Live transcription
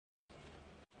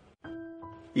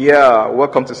Yeah,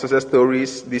 welcome to Success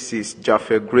Stories. This is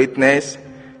Jaffe Greatness,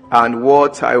 and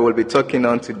what I will be talking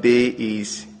on today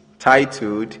is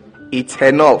titled, It's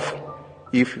Enough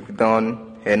If You've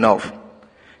Done Enough.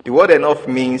 The word enough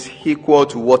means equal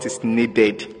to what is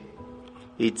needed.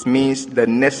 It means the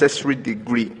necessary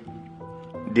degree,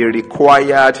 the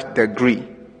required degree.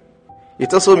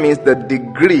 It also means the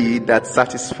degree that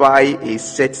satisfies a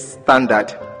set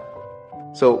standard.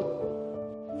 So,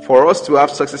 for us to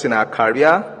have success in our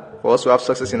career, for us to have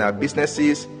success in our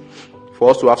businesses,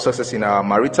 for us to have success in our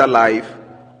marital life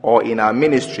or in our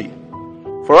ministry,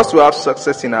 for us to have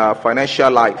success in our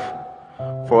financial life,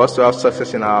 for us to have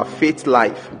success in our faith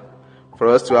life, for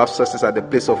us to have success at the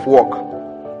place of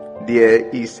work, there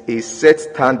is a set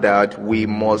standard we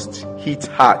must hit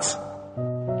at.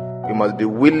 We must be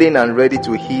willing and ready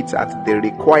to hit at the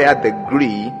required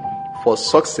degree for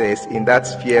success in that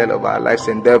sphere of our life's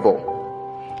endeavor.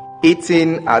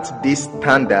 Hitting at this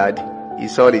standard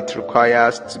is all it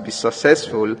requires to be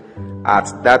successful at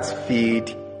that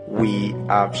field we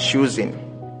are choosing.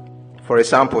 For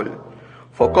example,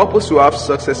 for couples who have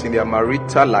success in their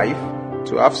marital life,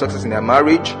 to have success in their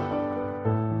marriage,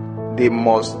 they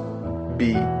must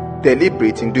be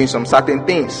deliberate in doing some certain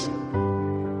things.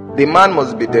 The man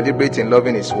must be deliberate in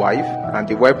loving his wife, and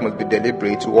the wife must be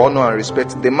deliberate to honor and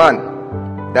respect the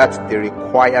man. That's the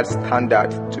required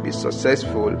standard to be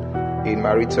successful in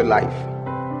marital life.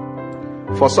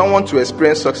 For someone to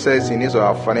experience success in his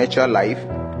or her financial life,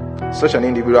 such an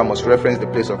individual must reference the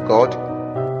place of God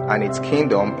and its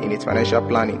kingdom in its financial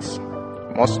plannings.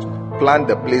 Must plan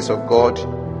the place of God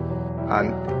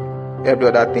and every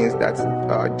other things that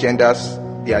genders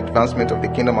the advancement of the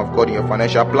kingdom of God in your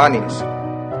financial plannings.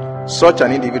 Such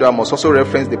an individual must also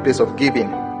reference the place of giving.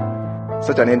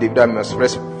 Such an individual must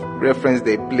reference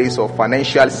the place of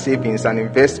financial savings and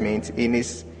investment in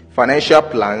his financial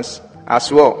plans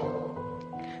as well.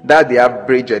 That's the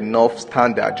average enough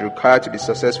standard required to be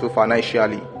successful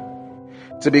financially.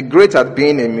 To be great at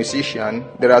being a musician,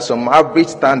 there are some average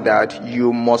standards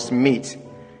you must meet.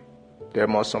 There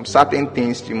are some certain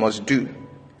things you must do,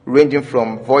 ranging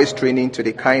from voice training to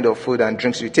the kind of food and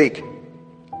drinks you take.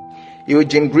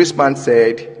 Eugene Grisman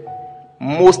said,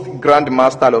 most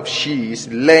grandmasters of chess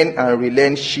learn and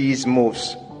relearn chess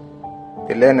moves.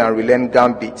 They learn and relearn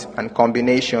gambit and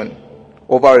combination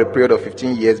over a period of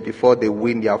 15 years before they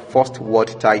win their first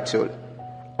world title.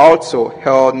 Also,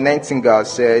 Earl Nightingale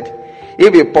said,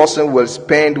 if a person will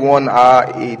spend 1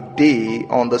 hour a day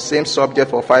on the same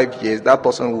subject for 5 years, that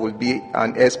person will be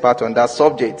an expert on that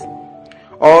subject.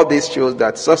 All this shows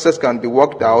that success can be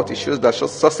worked out. It shows that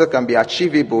success can be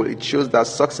achievable. It shows that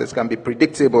success can be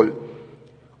predictable.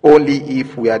 Only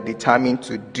if we are determined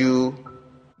to do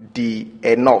the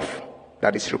enough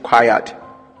that is required.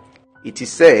 It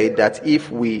is said that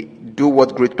if we do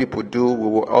what great people do, we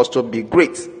will also be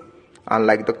great. And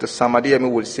like Dr. Sam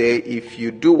Adeyemi will say, if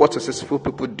you do what successful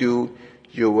people do,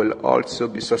 you will also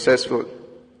be successful.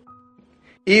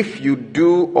 If you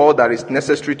do all that is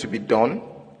necessary to be done,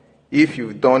 if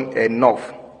you've done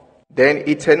enough, then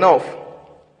it's enough.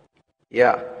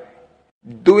 Yeah.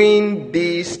 Doing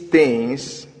these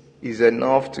things is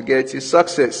enough to get you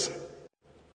success.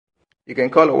 You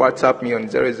can call or WhatsApp me on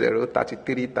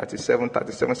 0033 37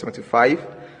 37 75.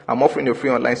 I'm offering a free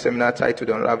online seminar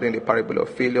titled Unraveling the Parable of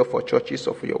Failure for churches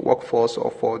or for your workforce or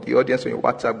for the audience on your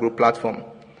WhatsApp group platform.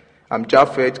 I'm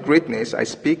Jaffe Greatness. I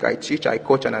speak, I teach, I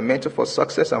coach, and I mentor for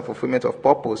success and fulfillment of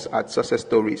purpose at Success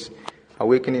Stories.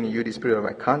 Awakening in you the spirit of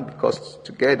I can, because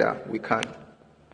together we can.